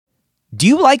Do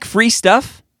you like free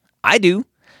stuff? I do.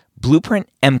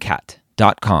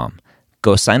 BlueprintMCAT.com.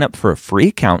 Go sign up for a free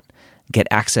account. Get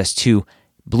access to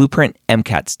Blueprint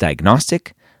MCAT's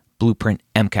diagnostic, Blueprint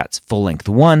MCAT's full-length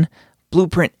 1,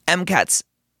 Blueprint MCAT's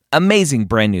amazing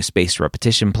brand new spaced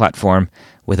repetition platform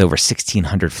with over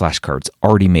 1,600 flashcards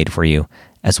already made for you,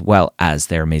 as well as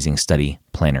their amazing study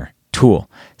planner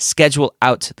tool. Schedule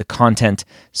out the content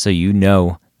so you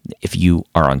know if you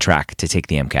are on track to take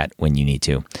the MCAT when you need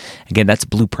to. Again, that's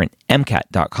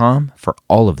BlueprintMCAT.com for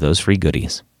all of those free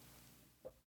goodies.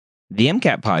 The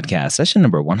MCAT Podcast, session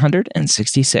number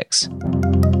 166.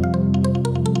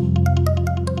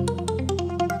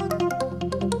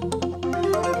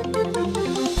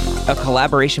 A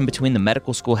collaboration between the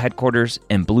medical school headquarters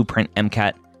and Blueprint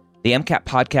MCAT. The MCAT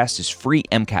Podcast is free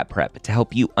MCAT prep to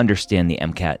help you understand the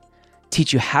MCAT,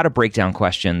 teach you how to break down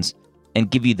questions, and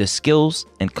give you the skills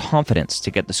and confidence to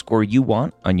get the score you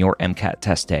want on your MCAT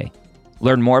test day.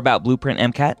 Learn more about Blueprint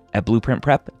MCAT at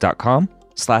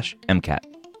blueprintprep.com/MCAT.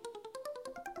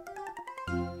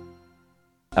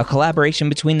 A collaboration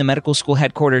between the medical school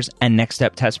headquarters and Next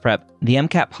Step Test Prep, the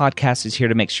MCAT Podcast is here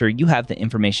to make sure you have the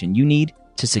information you need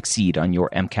to succeed on your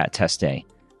MCAT test day.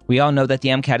 We all know that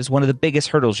the MCAT is one of the biggest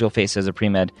hurdles you'll face as a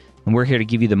pre-med, and we're here to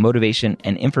give you the motivation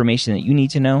and information that you need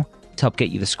to know to help get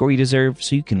you the score you deserve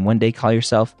so you can one day call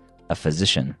yourself a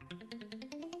physician.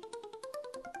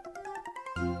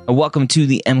 Welcome to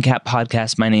the MCAT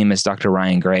Podcast. My name is Dr.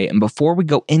 Ryan Gray, and before we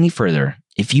go any further,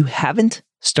 if you haven't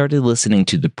started listening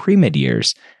to the pre-med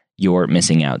years, you're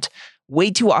missing out.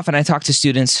 Way too often I talk to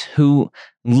students who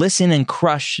listen and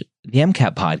crush the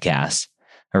MCAT podcast,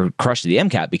 or crush the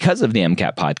MCAT because of the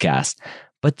MCAT podcast,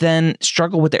 but then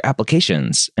struggle with their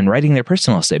applications and writing their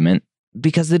personal statement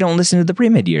because they don't listen to the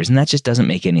pre-med years, and that just doesn't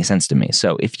make any sense to me.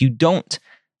 So if you don't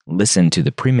listen to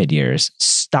the pre-med years,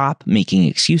 stop making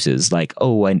excuses like,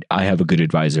 oh, I have a good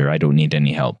advisor, I don't need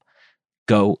any help.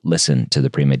 Go listen to the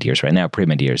pre-med years right now,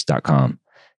 premedyears.com.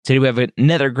 Today we have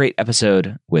another great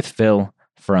episode with Phil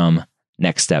from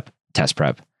Next Step Test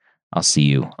Prep. I'll see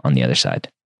you on the other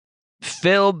side.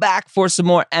 Phil back for some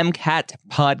more MCAT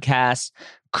podcasts.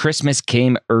 Christmas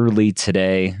came early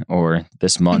today, or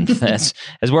this month, as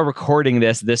we're recording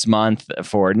this month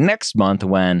for next month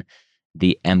when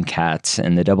the MCAT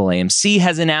and the AAMC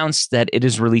has announced that it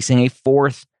is releasing a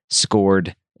fourth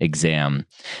scored exam.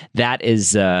 That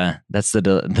is that's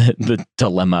the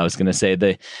dilemma. I was going to say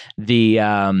the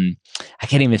I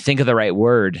can't even think of the right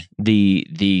word.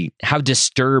 The how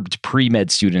disturbed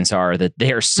pre-med students are that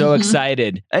they are so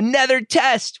excited. Another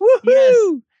test. Woohoo!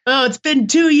 Yes. Oh, it's been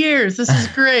 2 years. This is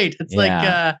great. It's like,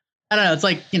 I don't know. It's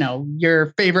like,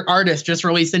 your favorite artist just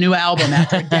released a new album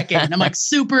after a decade. And I'm like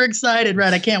super excited,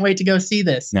 right? I can't wait to go see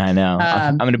this. I know.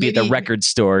 I'm going to be at the record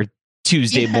store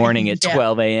Tuesday morning at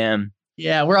 12 a.m.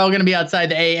 Yeah, we're all going to be outside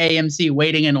the AAMC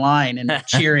waiting in line and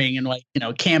cheering and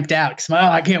camped out. Cause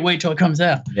I can't wait till it comes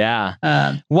out. Yeah.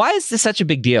 Why is this such a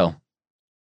big deal?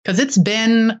 Because it's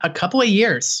been a couple of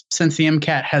years since the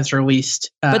MCAT has released.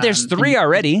 But there's 3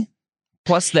 already.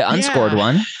 Plus the unscored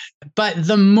one. But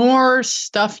the more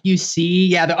stuff you see,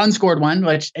 the unscored one,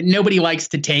 which nobody likes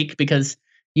to take because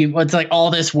it's like all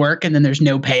this work and then there's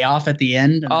no payoff at the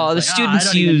end. And students I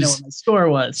don't even know what my score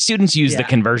was. Students use the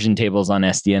conversion tables on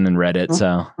SDN and Reddit.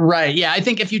 So right, yeah, I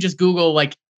think if you just Google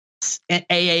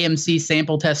AAMC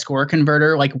sample test score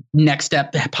converter, Next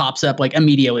Step pops up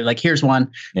immediately. Here's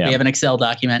one. We have an Excel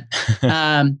document.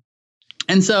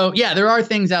 And so, there are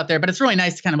things out there, but it's really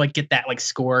nice to kind of get that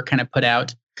score kind of put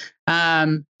out.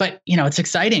 But it's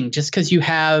exciting just because you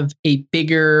have a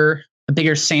bigger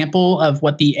sample of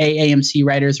what the AAMC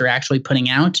writers are actually putting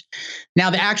out. Now,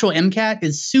 the actual MCAT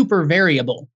is super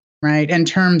variable, right? In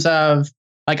terms of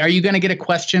are you going to get a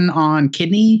question on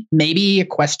kidney? Maybe a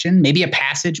question, maybe a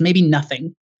passage, maybe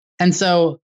nothing. And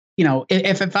so,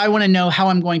 if I want to know how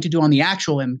I'm going to do on the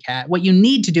actual MCAT, what you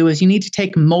need to do is you need to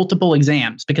take multiple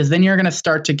exams, because then you're going to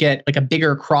start to get a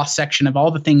bigger cross section of all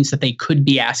the things that they could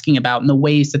be asking about and the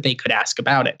ways that they could ask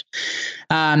about it.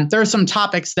 There are some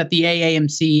topics that the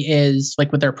AAMC is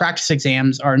with their practice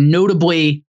exams are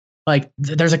notably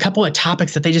there's a couple of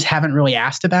topics that they just haven't really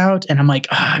asked about. And I'm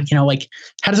how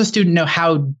does a student know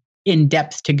how in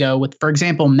depth to go with, for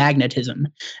example, magnetism?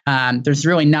 There's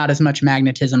really not as much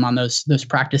magnetism on those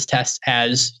practice tests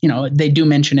as, they do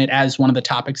mention it as one of the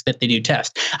topics that they do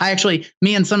test.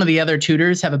 Me and some of the other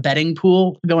tutors have a betting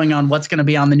pool going on what's going to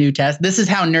be on the new test. This is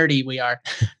how nerdy we are.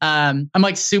 I'm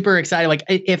super excited.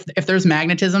 If there's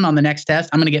magnetism on the next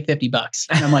test, I'm going to get $50.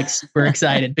 And I'm super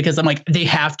excited because I'm they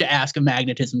have to ask a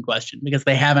magnetism question because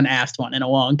they haven't asked one in a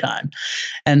long time.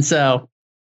 And so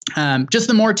just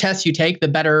the more tests you take, the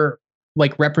better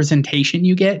like representation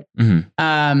you get.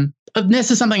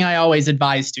 This is something I always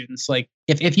advise students. Like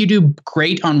if you do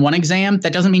great on one exam,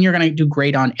 that doesn't mean you're going to do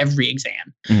great on every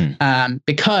exam.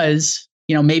 Because,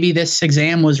 maybe this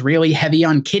exam was really heavy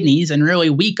on kidneys and really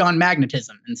weak on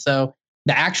magnetism. And so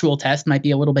the actual test might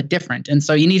be a little bit different. And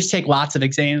so you need to take lots of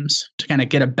exams to kind of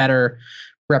get a better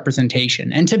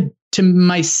representation. And to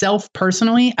myself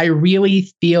personally, I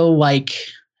really feel like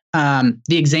the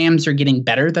exams are getting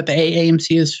better that the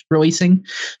AAMC is releasing.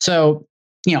 So,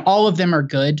 all of them are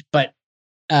good, but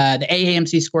the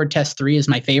AAMC scored test 3 is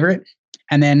my favorite,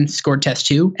 and then scored test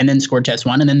 2, and then scored test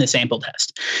 1, and then the sample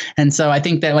test. And so I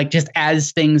think that just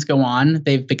as things go on,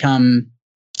 they've become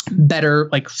better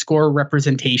score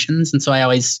representations. And so I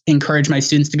always encourage my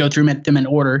students to go through them in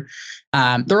order.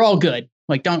 They're all good.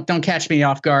 Don't catch me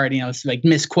off guard,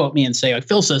 misquote me and say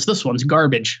Phil says this one's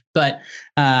garbage. But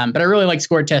I really like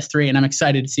scored test 3, and I'm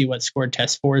excited to see what scored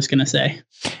test 4 is going to say.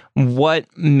 What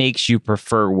makes you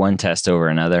prefer one test over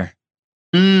another?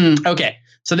 Okay.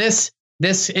 So this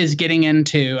is getting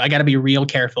into, I got to be real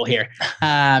careful here.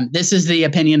 This is the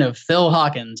opinion of Phil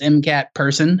Hawkins, MCAT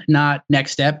person, not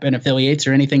Next Step and affiliates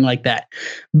or anything like that.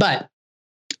 But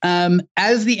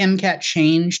as the MCAT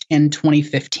changed in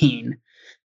 2015,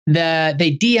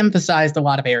 they de-emphasized a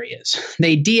lot of areas.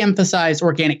 They de-emphasized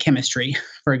organic chemistry,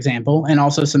 for example, and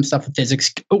also some stuff with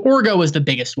physics. Orgo was the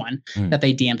biggest one that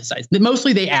they de-emphasized.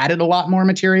 Mostly they added a lot more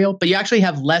material, but you actually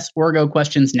have less Orgo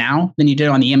questions now than you did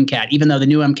on the MCAT, even though the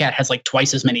new MCAT has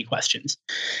twice as many questions.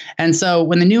 And so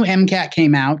when the new MCAT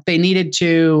came out, they needed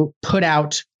to put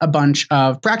out a bunch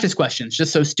of practice questions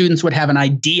just so students would have an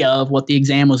idea of what the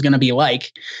exam was going to be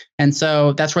like. And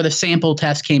so that's where the sample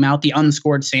test came out, the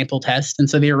unscored sample test. And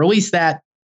so they released that.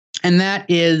 And that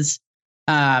is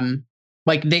the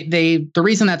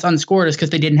reason that's unscored is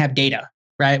because they didn't have data,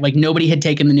 right? Nobody had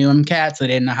taken the new MCAT, so they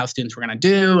didn't know how students were going to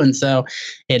do. And so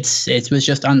it was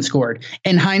just unscored.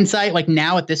 In hindsight,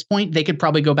 now at this point, they could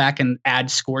probably go back and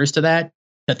add scores to that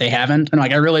they haven't. And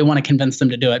I really want to convince them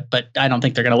to do it, but I don't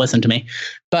think they're going to listen to me.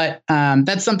 But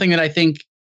that's something that I think,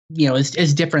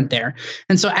 is different there.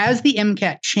 And so as the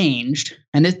MCAT changed,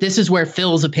 and this is where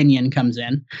Phil's opinion comes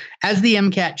in, as the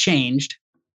MCAT changed,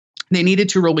 they needed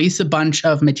to release a bunch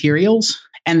of materials,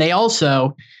 and they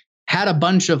also had a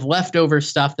bunch of leftover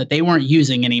stuff that they weren't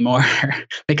using anymore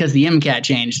because the MCAT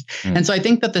changed. And so I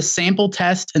think that the sample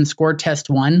test and score test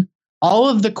 1, all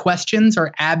of the questions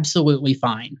are absolutely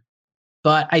fine.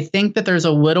 But I think that there's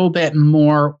a little bit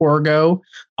more Orgo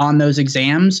on those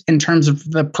exams in terms of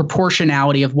the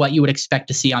proportionality of what you would expect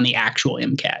to see on the actual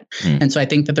MCAT. And so I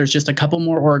think that there's just a couple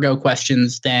more Orgo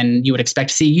questions than you would expect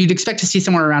to see. You'd expect to see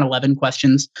somewhere around 11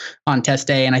 questions on test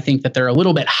day. And I think that they're a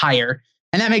little bit higher.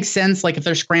 And that makes sense. If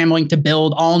they're scrambling to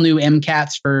build all new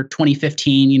MCATs for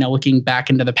 2015, looking back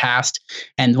into the past,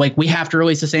 and we have to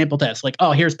release a sample test.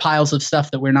 Here's piles of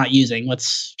stuff that we're not using.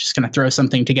 Let's just going to throw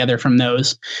something together from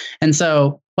those. And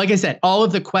so, like I said, all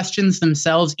of the questions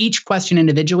themselves, each question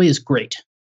individually is great,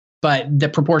 but the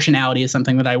proportionality is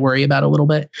something that I worry about a little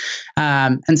bit.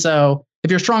 And so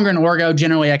if you're stronger in Orgo,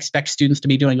 generally I expect students to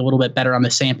be doing a little bit better on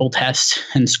the sample test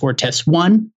and score test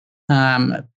 1.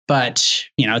 But,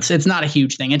 it's not a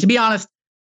huge thing. And to be honest,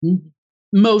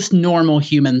 most normal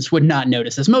humans would not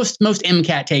notice this. Most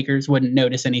MCAT takers wouldn't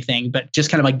notice anything, but just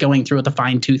kind of going through with a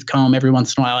fine tooth comb every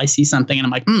once in a while, I see something and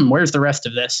I'm like, where's the rest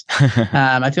of this?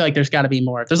 I feel like there's got to be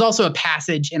more. There's also a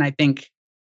passage in, I think,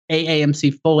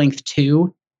 AAMC full length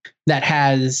 2 that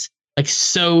has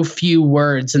so few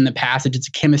words in the passage. It's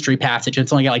a chemistry passage.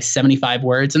 It's only got 75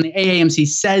 words. And the AAMC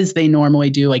says they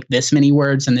normally do this many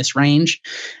words in this range.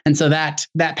 And so that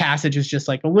passage is just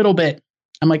a little bit,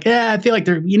 I'm like, I feel like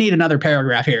you need another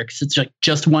paragraph here because it's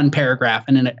just one paragraph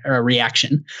and then a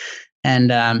reaction. And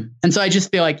so I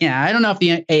just feel I don't know if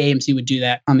the AAMC would do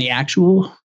that on the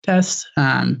actual test.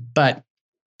 But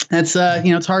that's,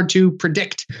 it's hard to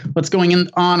predict what's going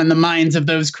on in the minds of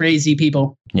those crazy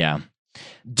people. Yeah.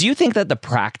 Do you think that the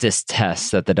practice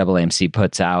tests that the AAMC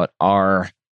puts out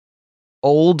are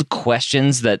old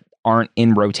questions that aren't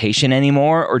in rotation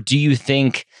anymore? Or do you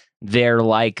think they're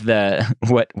like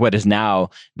what is now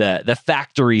the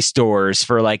factory stores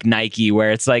for Nike,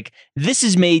 where it's this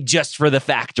is made just for the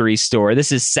factory store.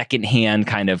 This is secondhand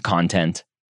kind of content.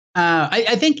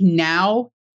 I think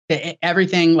now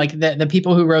everything, like the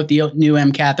people who wrote the new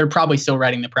MCAT, they're probably still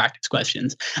writing the practice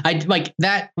questions. I like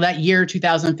that year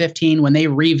 2015 when they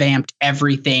revamped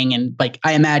everything, and like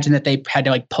I imagine that they had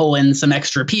to like pull in some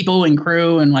extra people and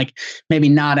crew, and like maybe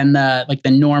not in the like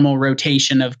the normal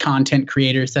rotation of content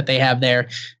creators that they have there.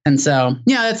 And so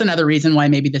yeah, that's another reason why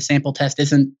maybe the sample test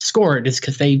isn't scored, is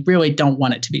because they really don't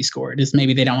want it to be scored. Is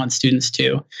maybe they don't want students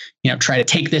to, try to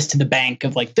take this to the bank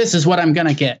of like, this is what I'm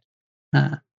gonna get.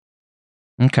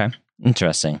 Okay,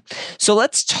 interesting. So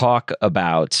let's talk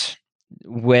about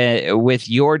with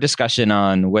your discussion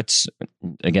on what's,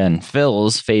 again,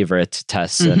 Phil's favorite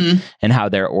tests and how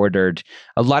they're ordered.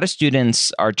 A lot of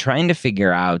students are trying to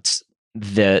figure out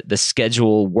the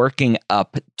schedule working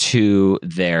up to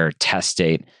their test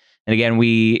date. And again,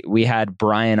 we had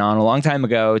Brian on a long time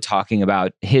ago talking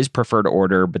about his preferred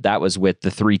order, but that was with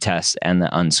the 3 tests and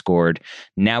the unscored.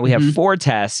 Now we have 4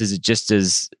 tests. Is it just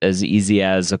as easy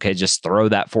as, okay, just throw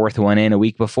that 4th one in a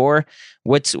week before?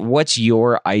 What's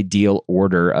your ideal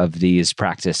order of these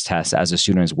practice tests as a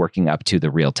student is working up to the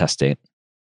real test date?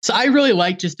 So I really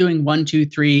like just doing 1, 2,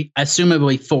 3,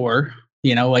 assumably 4,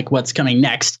 like what's coming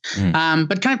next.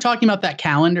 But kind of talking about that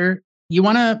calendar, you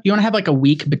want to have like a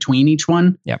week between each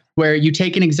one, where you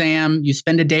take an exam, you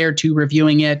spend a day or two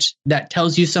reviewing it. That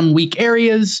tells you some weak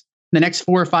areas. The next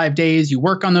 4 or 5 days, you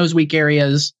work on those weak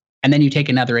areas, and then you take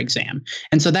another exam.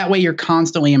 And so that way you're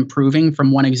constantly improving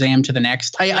from one exam to the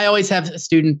next. I always have a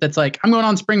student that's like, I'm going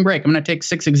on spring break, I'm going to take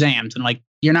 6 exams. And like,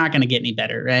 you're not going to get any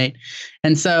better, right?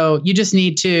 And so you just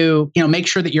need to, make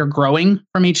sure that you're growing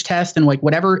from each test, and like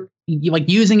whatever, like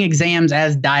using exams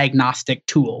as diagnostic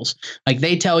tools. Like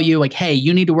they tell you like, hey,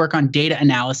 you need to work on data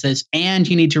analysis, and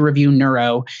you need to review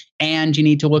neuro, and you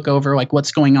need to look over like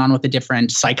what's going on with the different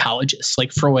psychologists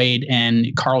like Freud and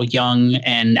Carl Jung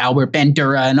and Albert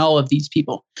Bandura and all of these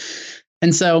people.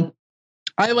 And so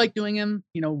I like doing them,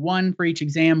 1 for each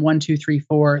exam, 1, 2, 3,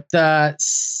 4.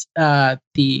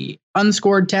 The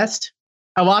unscored test,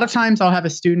 a lot of times I'll have a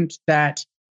student that,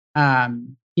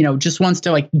 just wants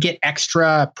to like get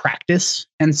extra practice.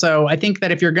 And so I think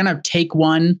that if you're going to take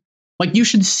one, like you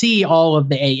should see all of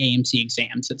the AAMC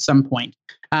exams at some point.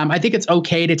 I think it's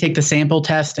okay to take the sample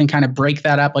test and kind of break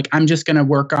that up. Like I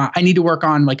need to work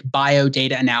on like bio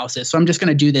data analysis. So I'm just going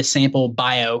to do this sample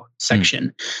bio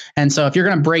section. And so if you're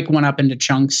going to break one up into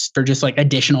chunks for just like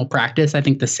additional practice, I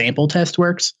think the sample test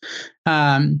works.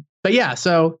 But yeah,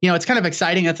 so, it's kind of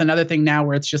exciting. That's another thing now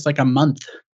where it's just like a month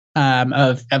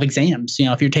of exams.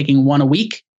 If you're taking 1 a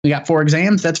week, we got 4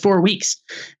 exams, that's 4 weeks.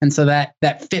 And so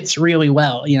that fits really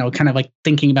well, kind of like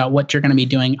thinking about what you're going to be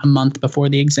doing a month before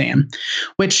the exam,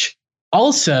 which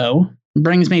also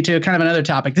brings me to kind of another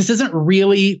topic. This isn't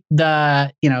really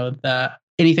the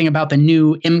anything about the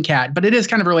new MCAT, but it is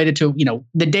kind of related to,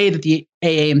 the day that the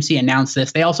AAMC announced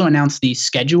this. They also announced the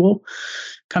schedule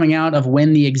coming out of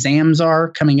when the exams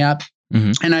are coming up.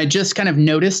 And I just kind of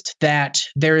noticed that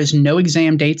there is no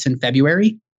exam dates in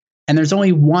February, and there's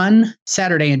only 1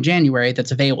 Saturday in January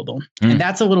that's available. And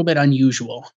that's a little bit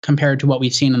unusual compared to what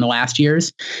we've seen in the last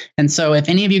years. And so if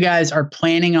any of you guys are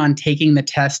planning on taking the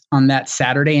test on that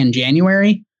Saturday in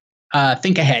January,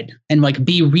 think ahead and like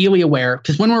be really aware,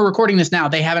 because when we're recording this now,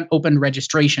 they haven't opened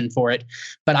registration for it,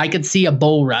 but I could see a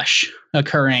bull rush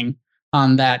occurring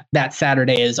on that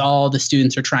Saturday, as all the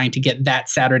students are trying to get that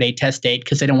Saturday test date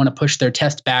because they don't want to push their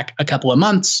test back a couple of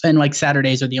months. And like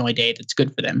Saturdays are the only day that's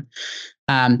good for them.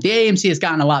 The AAMC has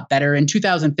gotten a lot better. In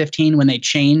 2015, when they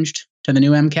changed to the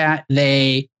new MCAT,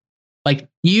 you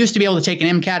used to be able to take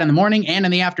an MCAT in the morning and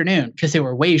in the afternoon because they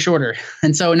were way shorter.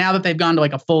 And so now that they've gone to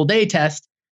like a full day test,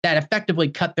 that effectively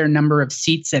cut their number of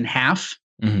seats in half.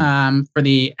 For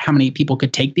how many people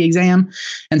could take the exam.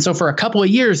 And so for a couple of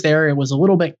years there, it was a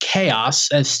little bit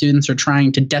chaos as students are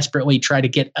trying to desperately try to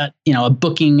get a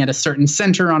booking at a certain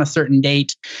center on a certain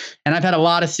date. And I've had a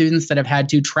lot of students that have had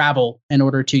to travel in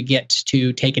order to get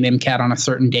to take an MCAT on a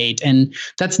certain date. And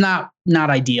that's not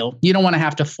ideal. You don't want to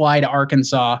have to fly to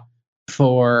Arkansas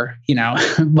for,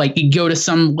 like you go to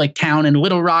some like town in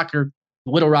Little Rock,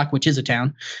 which is a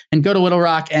town, and go to Little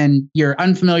Rock and you're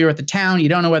unfamiliar with the town. You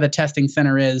don't know where the testing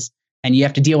center is. And you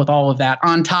have to deal with all of that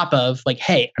on top of like,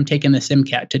 hey, I'm taking this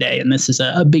MCAT today. And this is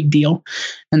a big deal.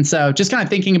 And so just kind of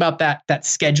thinking about that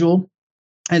schedule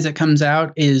as it comes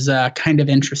out is kind of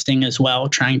interesting as well,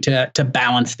 trying to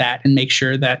balance that and make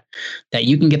sure that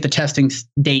you can get the testing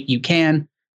date you can.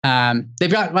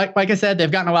 They've got, like I said,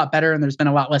 they've gotten a lot better, and there's been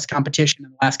a lot less competition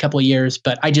in the last couple of years.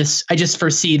 But I just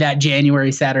foresee that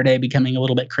January Saturday becoming a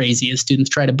little bit crazy as students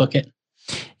try to book it.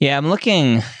 Yeah, I'm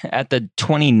looking at the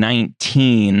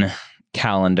 2019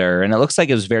 calendar, and it looks like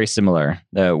it was very similar.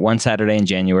 The 1 Saturday in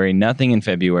January, nothing in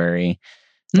February.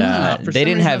 For they some didn't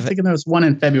reason, I have. was thinking there was one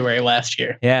in February last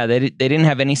year. Yeah, they didn't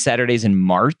have any Saturdays in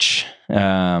March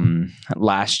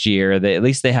last year. At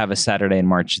least they have a Saturday in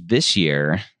March this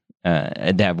year.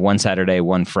 They have one Saturday,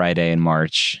 one Friday in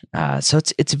March. So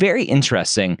it's very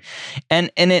interesting,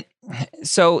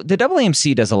 so the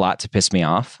AAMC does a lot to piss me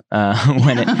off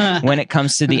when it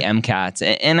comes to the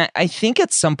MCAT, and I think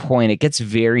at some point it gets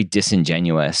very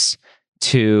disingenuous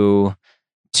to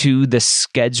the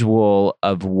schedule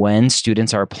of when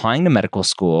students are applying to medical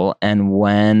school and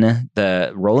when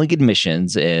the rolling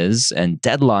admissions is and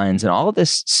deadlines and all of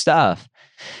this stuff.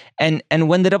 And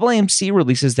when the AAMC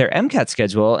releases their MCAT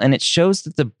schedule and it shows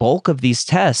that the bulk of these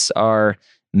tests are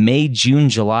May, June,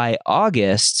 July,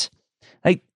 August,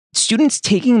 like students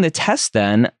taking the test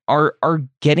then are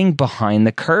getting behind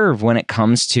the curve when it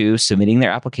comes to submitting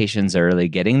their applications early,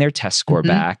 getting their test score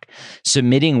back,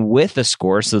 submitting with a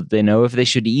score so that they know if they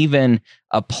should even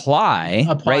apply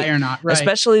right? Or not. Right.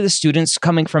 Especially the students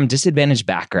coming from disadvantaged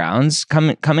backgrounds,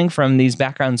 coming from these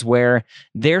backgrounds where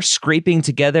they're scraping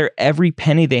together every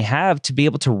penny they have to be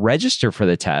able to register for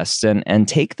the test and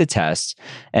take the test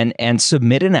and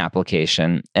submit an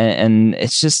application. And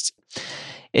it's just,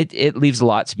 it leaves a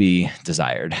lot to be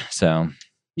desired. So,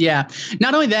 yeah,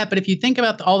 not only that, but if you think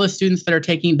about all the students that are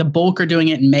taking, the bulk are doing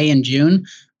it in May and June.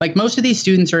 Like most of these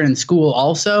students are in school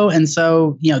also. And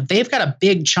so, they've got a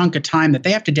big chunk of time that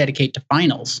they have to dedicate to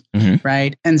finals,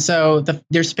 right? And so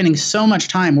they're spending so much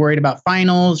time worried about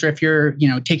finals, or if you're,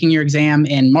 taking your exam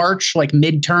in March, like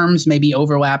midterms, maybe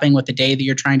overlapping with the day that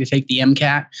you're trying to take the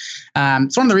MCAT.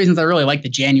 It's one of the reasons I really like the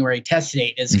January test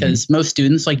date is because most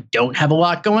students don't have a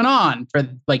lot going on for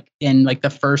in the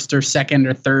first or second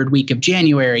or third week of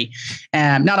January.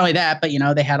 And not only that, but,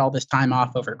 they had all this time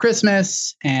off over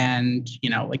Christmas and,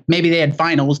 maybe they had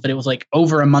finals, but it was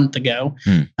over a month ago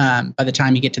by the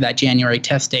time you get to that January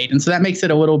test date. And so that makes it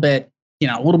a little bit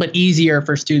easier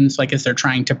for students, as they're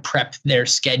trying to prep their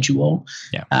schedule.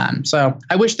 Yeah. So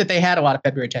I wish that they had a lot of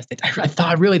February test dates.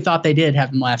 I really thought they did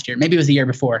have them last year. Maybe it was the year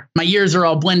before. My years are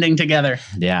all blending together.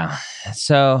 Yeah.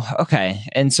 So, okay.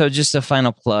 And so just a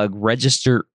final plug,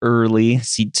 register early.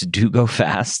 Seats do go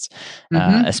fast,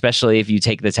 especially if you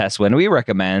take the test when we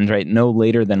recommend, right? No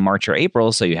later than March or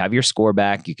April. So you have your score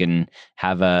back. You can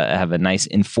have a nice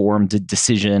informed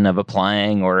decision of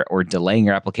applying or delaying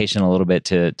your application a little bit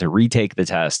to retake the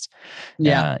test.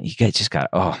 Yeah. You got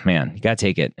to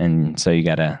take it. And so you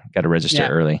got to register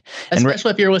early.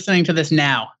 Especially if you're listening to this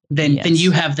now, then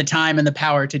you have the time and the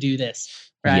power to do this.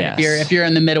 Right. Yes. If you're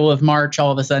in the middle of March,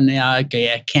 all of a sudden, I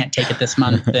can't take it this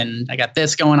month. Then I got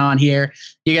this going on here.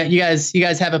 You guys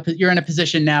you're in a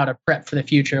position now to prep for the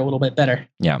future a little bit better.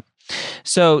 Yeah.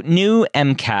 So new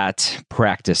MCAT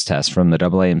practice test from the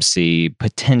AAMC,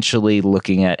 potentially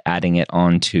looking at adding it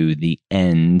onto the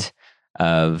end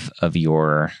of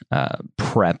your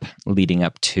prep leading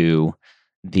up to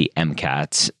the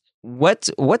MCAT.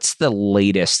 What's the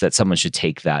latest that someone should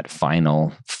take that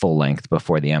final full length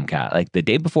before the MCAT? Like the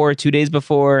day before, 2 days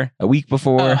before, a week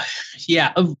before?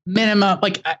 A minimum.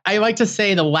 I like to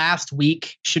say the last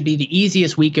week should be the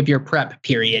easiest week of your prep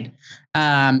period.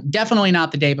 Definitely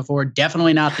not the day before,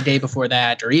 definitely not the day before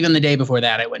that, or even the day before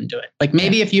that, I wouldn't do it.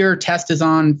 Maybe if your test is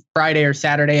on Friday or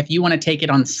Saturday, if you want to take it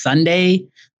on Sunday,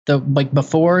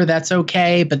 before, that's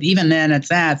okay. But even then it's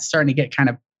starting to get kind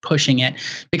of pushing it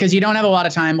because you don't have a lot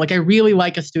of time. I really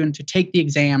like a student to take the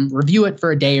exam, review it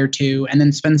for a day or two, and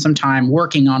then spend some time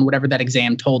working on whatever that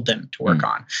exam told them to work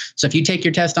on. So if you take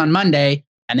your test on Monday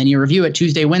and then you review it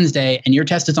Tuesday, Wednesday, and your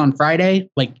test is on Friday,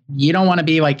 you don't want to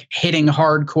be hitting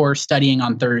hardcore studying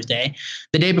on Thursday.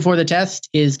 The day before the test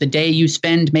is the day you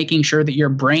spend making sure that your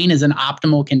brain is in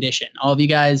optimal condition. All of you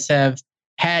guys have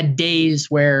had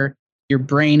days where your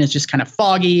brain is just kind of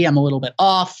foggy. I'm a little bit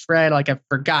off, right? I've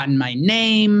forgotten my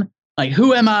name.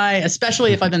 Who am I?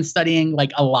 Especially if I've been studying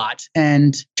a lot.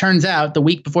 And turns out the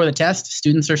week before the test,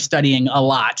 students are studying a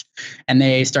lot and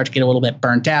they start to get a little bit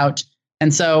burnt out.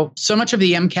 And so much of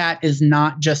the MCAT is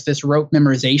not just this rote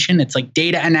memorization. It's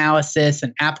data analysis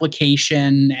and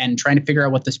application and trying to figure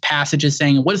out what this passage is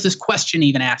saying. And what is this question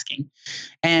even asking?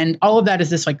 And all of that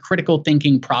is this critical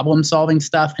thinking, problem solving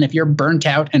stuff. And if you're burnt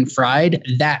out and fried,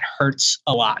 that hurts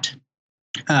a lot.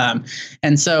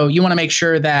 And so you want to make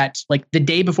sure that the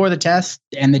day before the test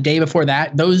and the day before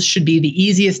that, those should be the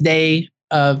easiest day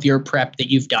of your prep that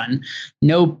you've done.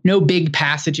 No big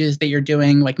passages that you're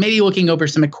doing, maybe looking over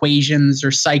some equations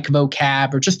or psych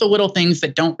vocab or just the little things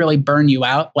that don't really burn you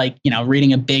out,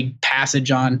 reading a big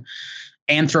passage on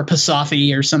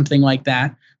anthroposophy or something like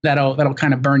that. That'll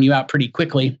kind of burn you out pretty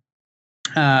quickly.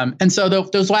 And so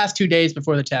those last 2 days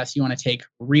before the test, you want to take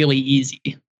really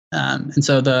easy. And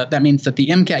so that means that the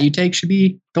MCAT you take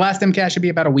the last MCAT should be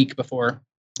about a week before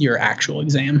your actual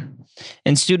exam.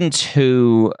 And students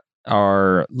who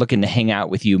are looking to hang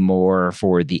out with you more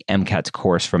for the MCAT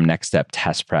course from Next Step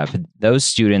Test Prep, those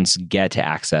students get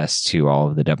access to all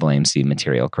of the AAMC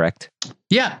material, correct?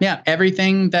 Yeah.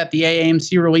 Everything that the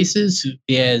AAMC releases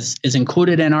is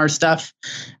included in our stuff.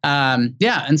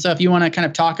 And so if you want to kind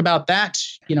of talk about that,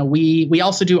 we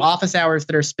also do office hours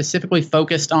that are specifically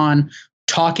focused on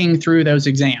talking through those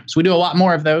exams. We do a lot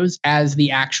more of those as the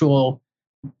actual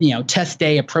test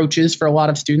day approaches for a lot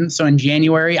of students. So in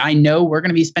January, I know we're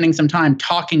going to be spending some time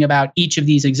talking about each of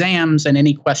these exams and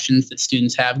any questions that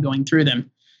students have going through them.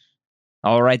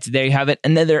 All right, so there you have it.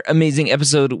 Another amazing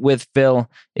episode with Phil.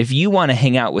 If you want to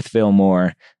hang out with Phil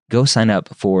more, go sign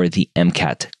up for the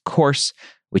MCAT course,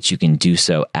 which you can do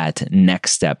so at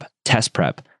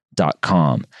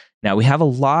nextsteptestprep.com. Now, we have a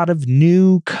lot of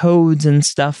new codes and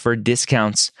stuff for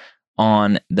discounts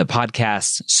on the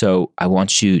podcast, so I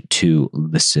want you to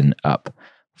listen up.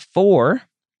 For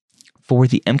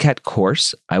the MCAT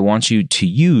course, I want you to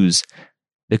use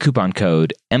the coupon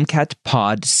code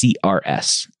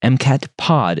MCATPODCRS.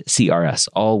 MCATPODCRS,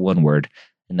 all one word,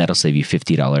 and that'll save you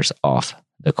 $50 off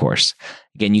the course.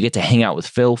 Again, you get to hang out with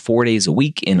Phil 4 days a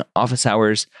week in office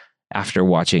hours. After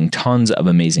watching tons of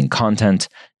amazing content,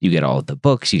 you get all of the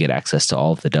books, you get access to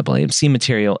all of the AAMC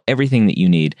material, everything that you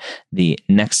need. The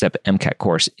Next Step MCAT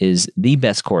course is the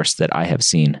best course that I have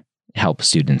seen help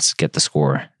students get the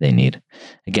score they need.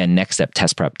 Again,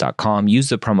 nextsteptestprep.com. Use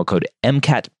the promo code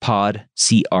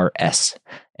MCATPODCRS,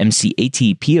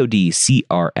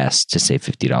 MCATPODCRS to save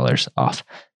 $50 off.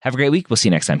 Have a great week. We'll see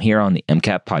you next time here on the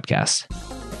MCAT podcast.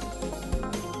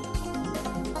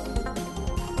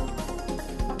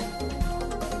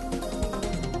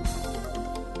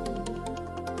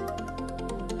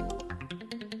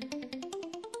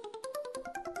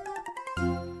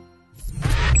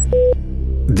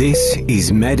 This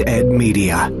is MedEd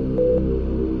Media.